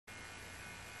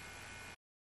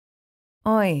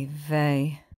Oy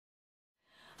vey.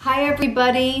 Hi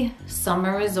everybody,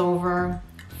 summer is over,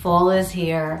 fall is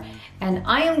here, and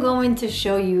I am going to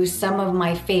show you some of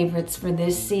my favorites for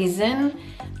this season.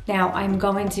 Now I'm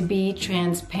going to be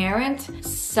transparent.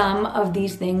 Some of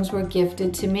these things were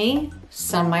gifted to me,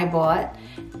 some I bought,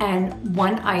 and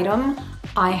one item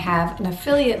I have an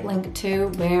affiliate link to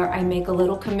where I make a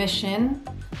little commission,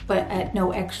 but at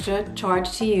no extra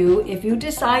charge to you if you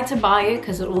decide to buy it,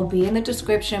 because it will be in the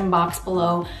description box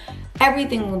below.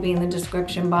 Everything will be in the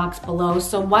description box below,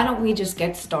 so why don't we just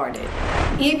get started?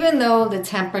 Even though the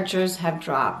temperatures have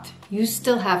dropped, you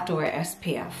still have to wear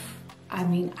SPF. I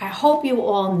mean, I hope you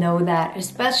all know that,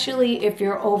 especially if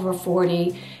you're over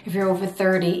 40, if you're over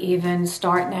 30 even,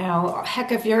 start now, or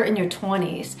heck, if you're in your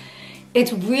 20s.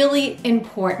 It's really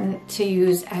important to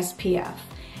use SPF.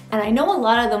 And I know a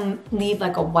lot of them leave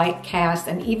like a white cast,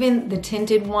 and even the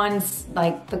tinted ones,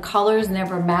 like the colors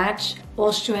never match.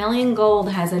 Australian Gold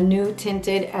has a new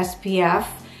tinted SPF.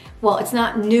 Well, it's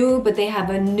not new, but they have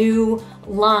a new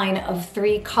line of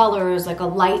 3 colors, like a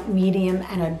light, medium,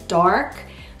 and a dark.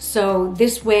 So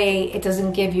this way it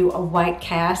doesn't give you a white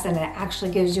cast and it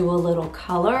actually gives you a little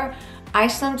color. I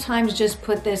sometimes just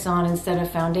put this on instead of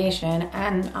foundation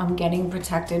and I'm getting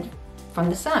protected from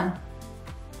the sun.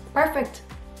 Perfect.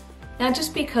 Now,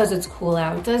 just because it's cool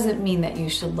out doesn't mean that you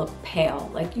should look pale.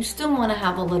 Like, you still want to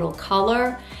have a little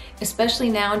color, especially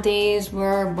nowadays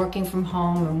we're working from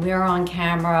home and we're on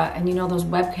camera, and you know those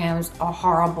webcams are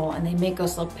horrible and they make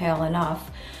us look pale enough.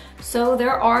 So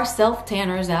there are self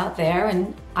tanners out there,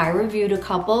 and I reviewed a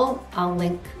couple. I'll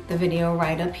link the video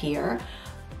right up here.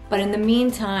 But in the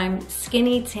meantime,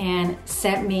 Skinny Tan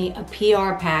sent me a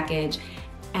PR package.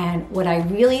 And what I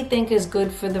really think is good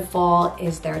for the fall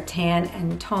is their tan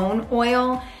and tone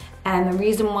oil. And the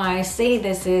reason why I say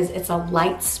this is it's a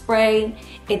light spray.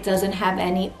 It doesn't have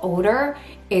any odor.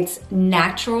 It's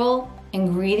natural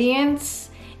ingredients.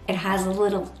 It has a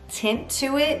little tint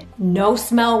to it, no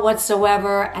smell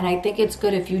whatsoever. And I think it's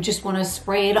good if you just want to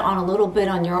spray it on a little bit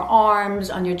on your arms,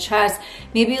 on your chest,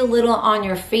 maybe a little on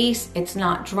your face. It's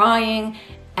not drying,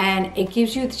 and it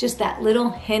gives you just that little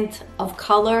hint of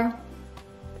color.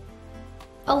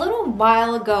 A little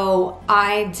while ago,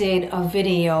 I did a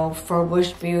video for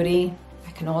Wish Beauty.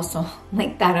 I can also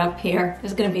link that up here.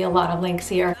 There's gonna be a lot of links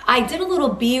here. I did a little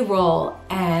B-roll,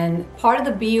 and part of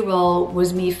the B-roll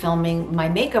was me filming my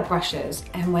makeup brushes.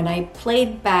 And when I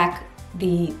played back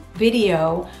the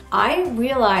video, I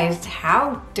realized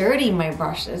how dirty my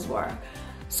brushes were.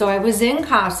 So I was in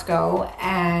Costco,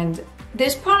 and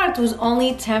this product was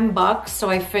only 10 bucks,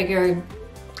 so I figured,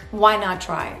 why not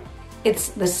try it? It's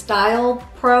the Style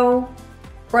Pro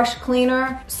brush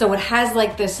cleaner. So it has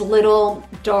like this little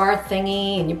jar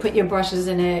thingy and you put your brushes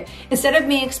in it. Instead of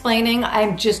me explaining,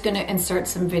 I'm just gonna insert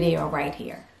some video right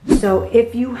here. So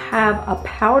if you have a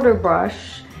powder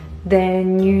brush,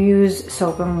 then you use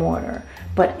soap and water.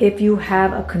 But if you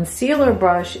have a concealer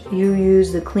brush, you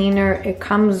use the cleaner it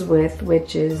comes with,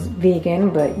 which is vegan,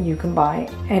 but you can buy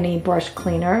any brush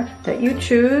cleaner that you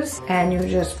choose, and you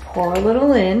just pour a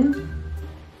little in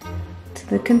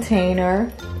the container.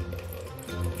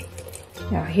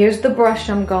 Now here's the brush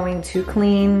I'm going to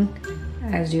clean.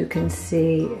 As you can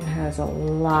see, it has a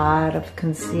lot of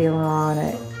concealer on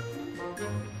it.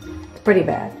 It's pretty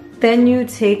bad. Then you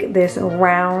take this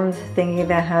round thingy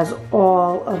that has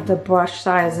all of the brush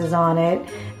sizes on it,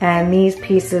 and these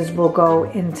pieces will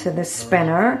go into the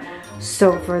spinner.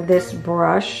 So for this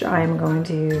brush, I'm going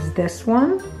to use this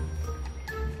one.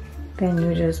 Then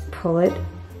you just pull it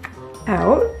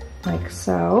out like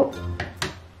so.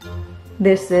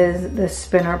 This is the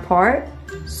spinner part,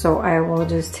 so I will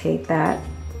just take that,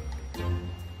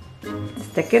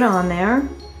 stick it on there.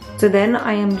 So then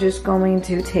I am just going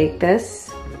to take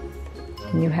this,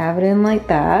 and you have it in like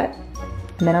that,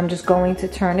 and then I'm just going to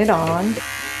turn it on.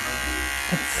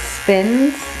 It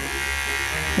spins,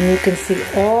 and you can see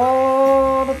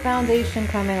all the foundation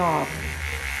coming off.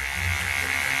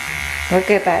 Look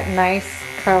at that nice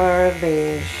color of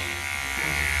beige.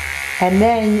 And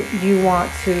then you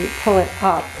want to pull it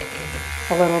up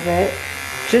a little bit,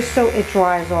 just so it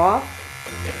dries off.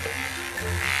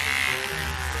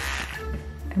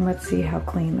 And let's see how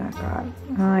clean that got.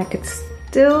 I could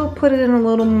still put it in a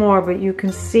little more, but you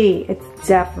can see it's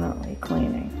definitely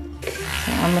cleaning.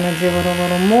 So I'm gonna do it a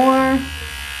little more.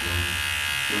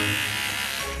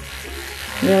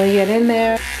 Really get in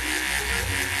there.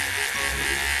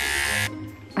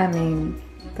 I mean,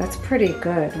 that's pretty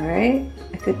good, right?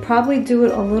 I could probably do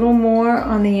it a little more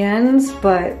on the ends,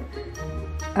 but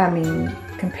I mean,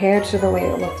 compared to the way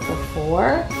it looked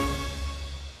before,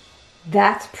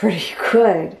 that's pretty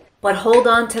good. but hold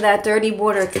on to that dirty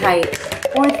water tight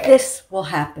or this will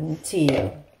happen to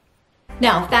you.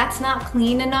 Now, if that's not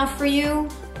clean enough for you,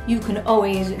 you can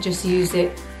always just use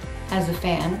it as a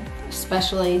fan,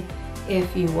 especially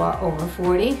if you are over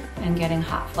 40 and getting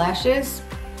hot flashes.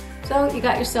 So you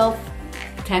got yourself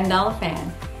a $10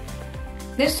 fan.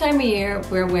 This time of year,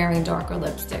 we're wearing darker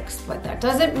lipsticks, but that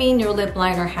doesn't mean your lip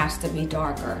liner has to be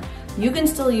darker. You can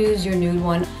still use your nude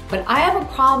one, but I have a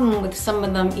problem with some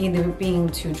of them either being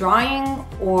too drying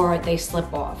or they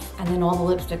slip off, and then all the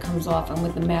lipstick comes off, and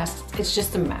with the mask, it's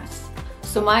just a mess.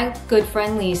 So my good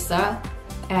friend Lisa,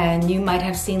 and you might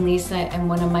have seen Lisa in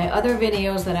one of my other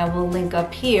videos that I will link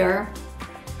up here,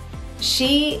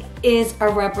 she is a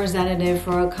representative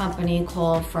for a company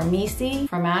called Farmacy.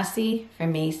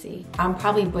 I'm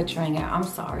probably butchering it. I'm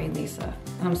sorry, Lisa.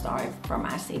 I'm sorry,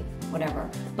 Farmacy, whatever.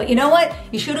 But you know what?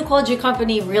 You should have called your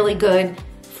company really good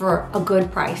for a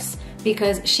good price,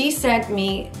 because she sent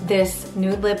me this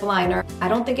nude lip liner. I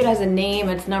don't think it has a name.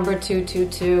 It's number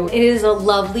 222. It is a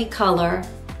lovely color.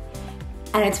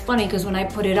 And it's funny because when I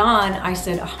put it on, I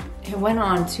said, oh, it went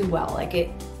on too well. Like, it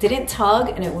didn't tug,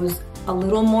 and it was a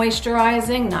little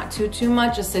moisturizing, not too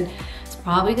much. I said, it's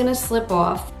probably gonna slip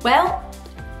off. Well,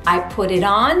 I put it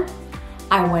on,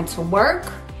 I went to work,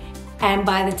 and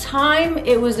by the time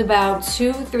it was about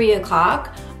 2-3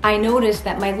 o'clock, I noticed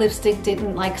that my lipstick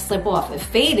didn't like slip off. It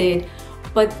faded,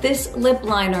 but this lip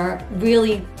liner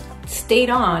really stayed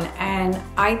on, and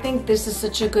I think this is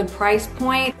such a good price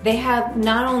point. They have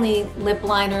not only lip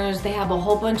liners, they have a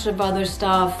whole bunch of other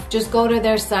stuff. Just go to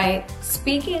their site.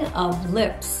 Speaking of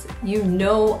lips, you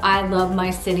know I love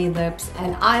my City lips,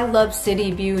 and I love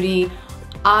City Beauty.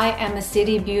 I am a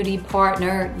City Beauty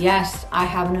partner. Yes, I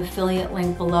have an affiliate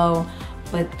link below,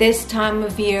 but this time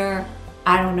of year,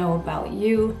 I don't know about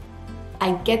you,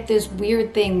 I get this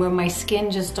weird thing where my skin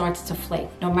just starts to flake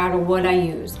no matter what I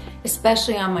use,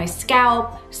 especially on my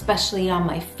scalp, especially on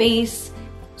my face.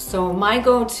 So my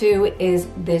go-to is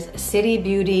this City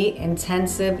Beauty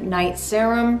Intensive Night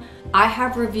Serum. I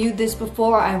have reviewed this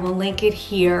before. I will link it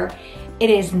here.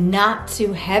 It is not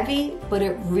too heavy, but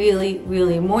it really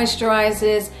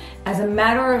moisturizes. As a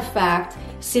matter of fact,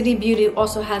 City Beauty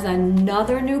also has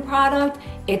another new product.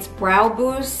 It's Brow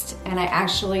Boost, and I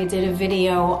actually did a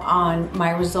video on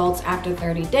my results after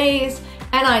 30 days,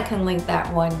 and I can link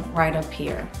that one right up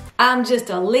here. I'm just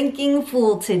a linking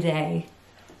fool today.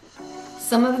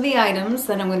 Some of the items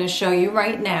that I'm going to show you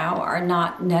right now are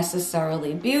not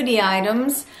necessarily beauty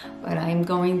items, but I'm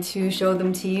going to show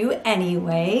them to you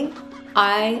anyway.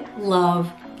 I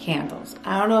love candles.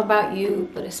 I don't know about you,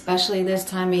 but especially this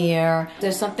time of year,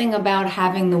 there's something about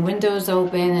having the windows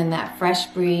open and that fresh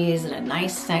breeze and a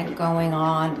nice scent going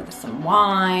on with some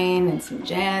wine and some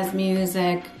jazz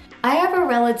music. I have a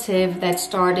relative that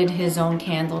started his own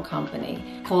candle company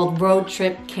called Road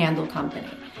Trip Candle Company.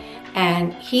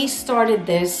 And he started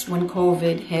this when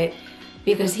COVID hit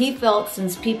because he felt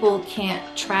since people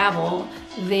can't travel,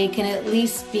 they can at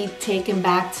least be taken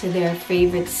back to their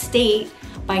favorite state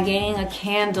by getting a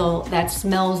candle that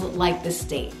smells like the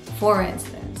state. For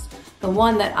instance, the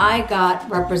one that I got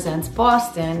represents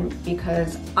Boston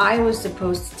because I was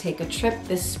supposed to take a trip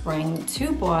this spring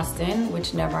to Boston,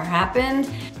 which never happened.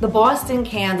 The Boston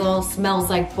candle smells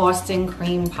like Boston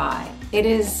cream pie. It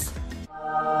is,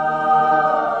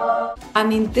 I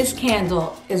mean, this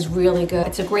candle is really good.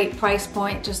 It's a great price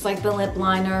point, just like the lip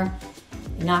liner.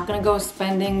 You're not gonna go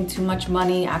spending too much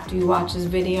money after you watch this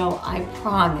video, I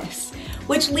promise.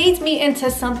 Which leads me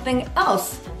into something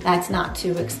else that's not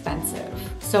too expensive.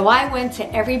 So I went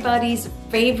to everybody's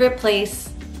favorite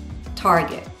place,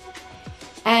 Target.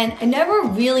 And I never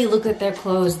really look at their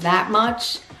clothes that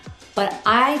much, but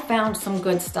I found some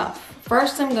good stuff.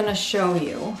 First, I'm gonna show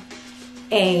you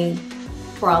a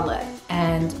bralette,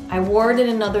 and I wore it in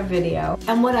another video.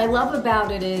 And what I love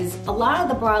about it is a lot of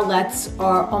the bralettes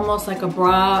are almost like a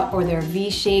bra, or they're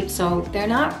V-shaped, so they're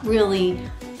not really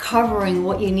covering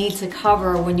what you need to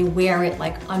cover when you wear it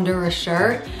like under a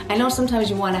shirt. I know sometimes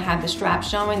you want to have the strap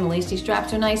showing, the lacy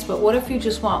straps are nice, but what if you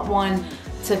just want one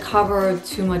to cover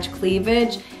too much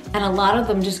cleavage? And a lot of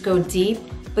them just go deep.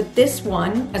 But this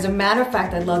one, as a matter of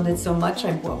fact, I loved it so much,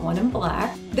 I bought one in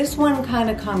black. This one kind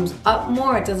of comes up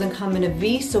more, it doesn't come in a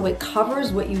V, so it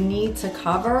covers what you need to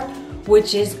cover,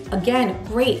 which is, again,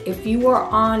 great if you are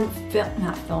on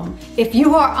if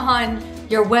you are on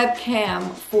your webcam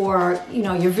for, you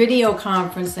know, your video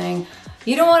conferencing,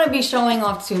 you don't want to be showing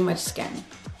off too much skin.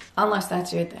 unless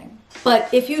that's your thing.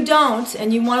 But if you don't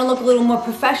and you want to look a little more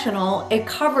professional, it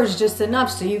covers just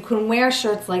enough so you can wear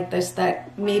shirts like this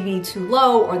that may be too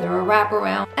low or they're a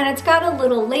wraparound. And it's got a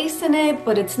little lace in it,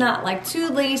 but it's not like too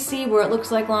lacy where it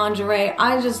looks like lingerie.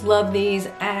 I just love these,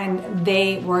 and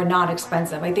they were not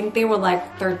expensive. I think they were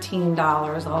like $13.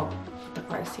 I'll put the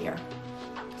price here.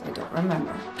 I don't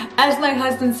remember. As my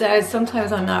husband says,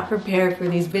 sometimes I'm not prepared for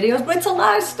these videos, but it's a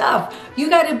lot of stuff. You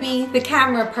gotta be the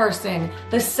camera person,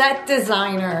 the set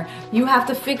designer. You have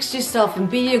to fix yourself and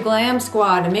be your glam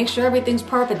squad and make sure everything's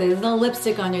perfect. There's no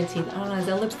lipstick on your teeth. I don't know, is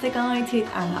there lipstick on my teeth?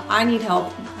 I don't know. I need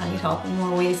help. I need help in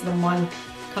more ways than one.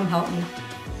 Come help me.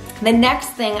 The next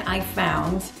thing I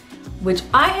found, which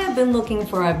I have been looking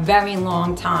for a very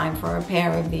long time for a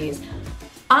pair of these.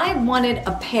 I wanted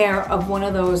a pair of one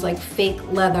of those like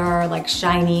fake leather, like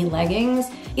shiny leggings.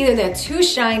 Either they're too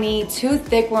shiny, too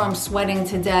thick where I'm sweating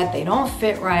to death, they don't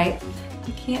fit right.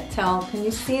 You can't tell, can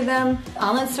you see them?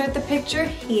 I'll insert the picture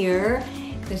here.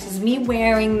 This is me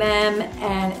wearing them,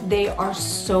 and they are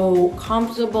so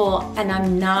comfortable, and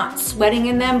I'm not sweating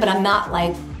in them, but I'm not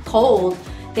like cold.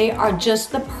 They are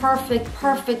just the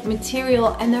perfect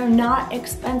material, and they're not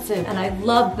expensive, and I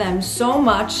love them so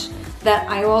much that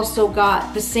I also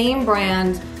got the same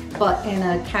brand but in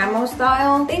a camo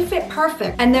style. They fit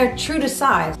perfect and they're true to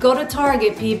size. Go to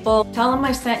Target, people. Tell them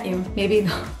I sent you. Maybe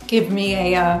they'll give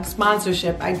me a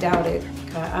sponsorship. I doubt it.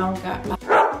 I don't got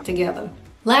my together.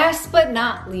 Last but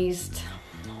not least,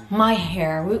 my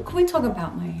hair. Can we talk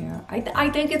about my hair? I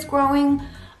think it's growing.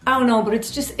 I don't know, but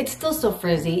it's still so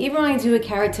frizzy. Even when I do a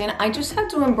keratin, I just have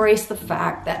to embrace the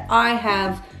fact that I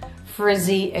have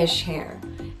frizzy-ish hair.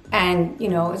 And, you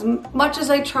know, as much as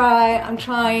I'm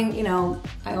trying, you know,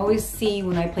 I always see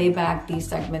when I play back these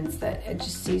segments that I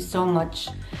just see so much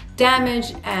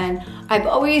damage, and I've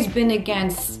always been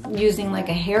against using like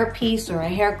a hair piece or a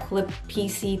hair clip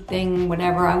piecey thing,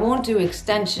 whatever. I won't do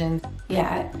extensions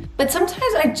yet. But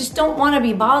sometimes I just don't want to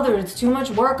be bothered. It's too much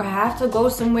work. I have to go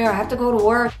somewhere. I have to go to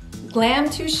work. Glam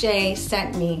Touche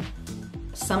sent me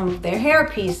some of their hair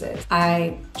pieces.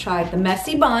 I tried the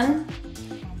messy bun.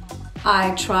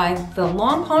 I tried the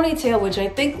long ponytail, which I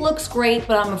think looks great,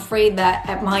 but I'm afraid that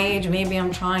at my age, maybe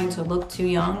I'm trying to look too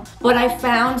young. But I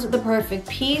found the perfect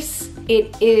piece.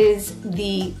 It is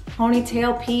the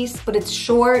ponytail piece, but it's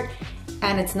short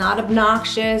and it's not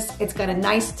obnoxious. It's got a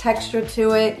nice texture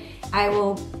to it. I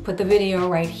will put the video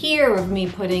right here of me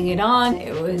putting it on.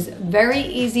 It was very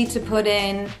easy to put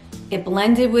in. It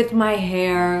blended with my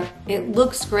hair. It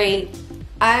looks great.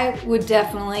 I would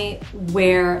definitely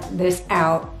wear this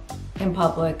out in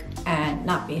public and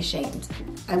not be ashamed.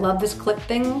 I love this clip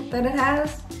thing that it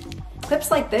has. Clips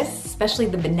like this, especially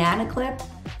the banana clip,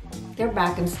 they're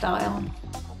back in style.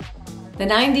 The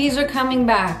 90s are coming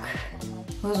back.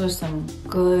 Those are some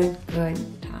good times.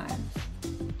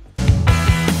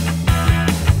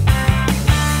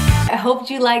 I hope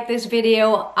you like this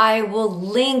video. I will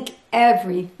link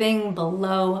everything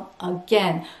below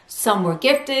again. Some were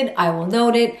gifted, I will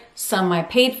note it. Some I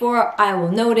paid for, I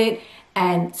will note it.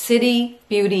 And City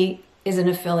Beauty is an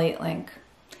affiliate link.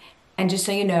 And just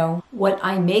so you know, what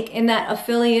I make in that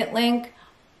affiliate link,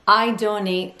 I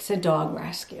donate to dog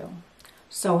rescue.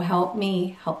 So help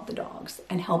me help the dogs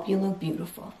and help you look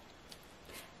beautiful.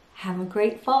 Have a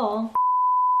great fall.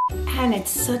 And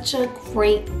it's such a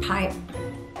great pipe.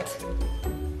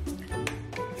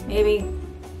 Maybe.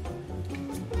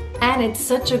 And it's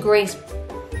such a great